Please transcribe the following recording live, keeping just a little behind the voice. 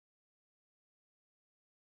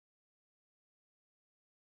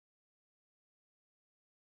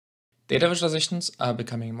Data visualizations are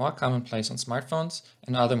becoming more commonplace on smartphones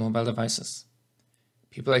and other mobile devices.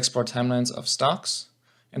 People explore timelines of stocks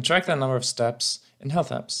and track the number of steps in health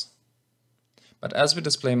apps. But as we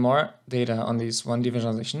display more data on these 1D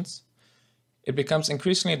visualizations, it becomes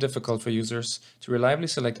increasingly difficult for users to reliably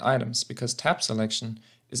select items because tab selection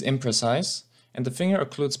is imprecise and the finger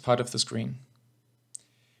occludes part of the screen.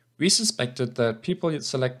 We suspected that people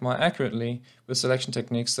select more accurately with selection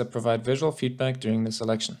techniques that provide visual feedback during the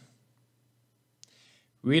selection.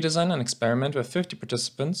 We designed an experiment with 50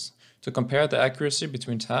 participants to compare the accuracy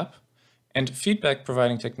between tab and feedback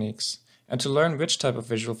providing techniques and to learn which type of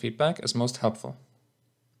visual feedback is most helpful.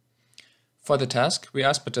 For the task, we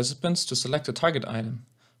asked participants to select a target item,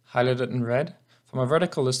 highlighted in red, from a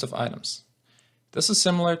vertical list of items. This is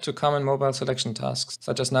similar to common mobile selection tasks,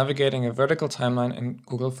 such as navigating a vertical timeline in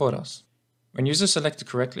Google Photos. When users selected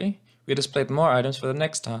correctly, we displayed more items for the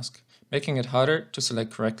next task, making it harder to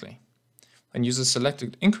select correctly. When users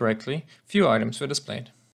selected incorrectly, fewer items were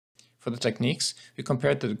displayed. For the techniques, we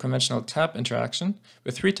compared the conventional tab interaction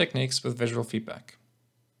with 3 techniques with visual feedback.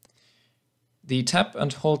 The tap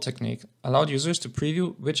and hold technique allowed users to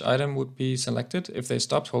preview which item would be selected if they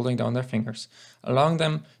stopped holding down their fingers, allowing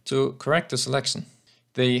them to correct the selection.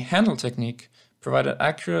 The handle technique provided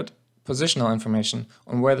accurate positional information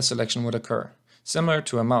on where the selection would occur, similar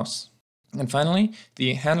to a mouse. And finally,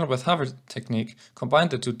 the handle with hover technique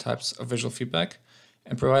combined the 2 types of visual feedback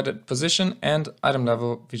and provided position and item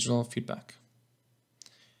level visual feedback.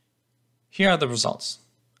 Here are the results.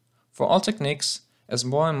 For all techniques, as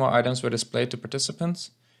more and more items were displayed to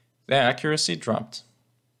participants, their accuracy dropped.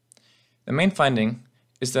 The main finding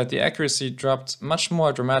is that the accuracy dropped much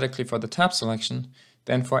more dramatically for the tab selection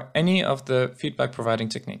than for any of the feedback providing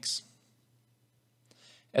techniques.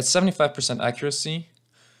 At 75% accuracy,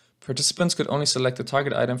 participants could only select the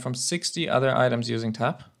target item from 60 other items using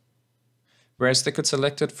tab, whereas they could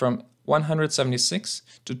select it from 176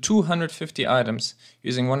 to 250 items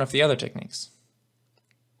using one of the other techniques.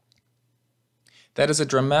 That is a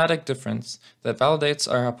dramatic difference that validates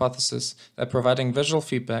our hypothesis that providing visual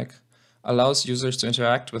feedback allows users to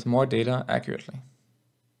interact with more data accurately.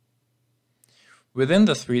 Within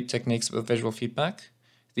the 3 techniques with visual feedback,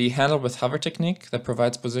 the handle with hover technique that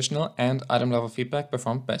provides positional and item level feedback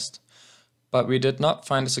performed best, but we did not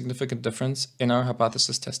find a significant difference in our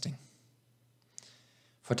hypothesis testing.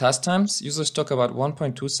 For task times, users took about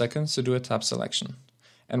 1.2 seconds to do a tab selection,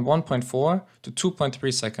 and 1.4 to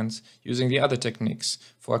 2.3 seconds using the other techniques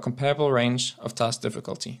for a comparable range of task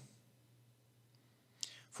difficulty.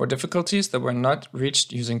 For difficulties that were not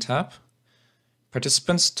reached using tab,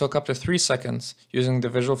 participants took up to 3 seconds using the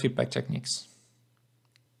visual feedback techniques.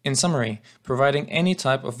 In summary, providing any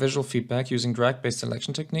type of visual feedback using drag-based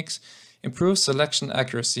selection techniques improves selection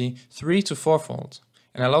accuracy 3 to 4-fold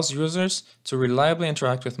and allows users to reliably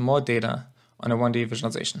interact with more data on a 1D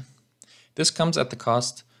visualization. This comes at the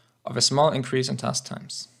cost of a small increase in task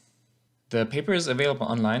times. The paper is available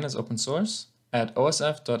online as open source at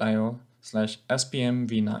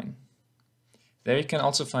osf.io/spmv9. There you can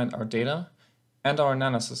also find our data and our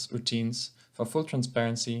analysis routines for full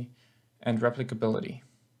transparency and replicability.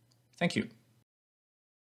 Thank you.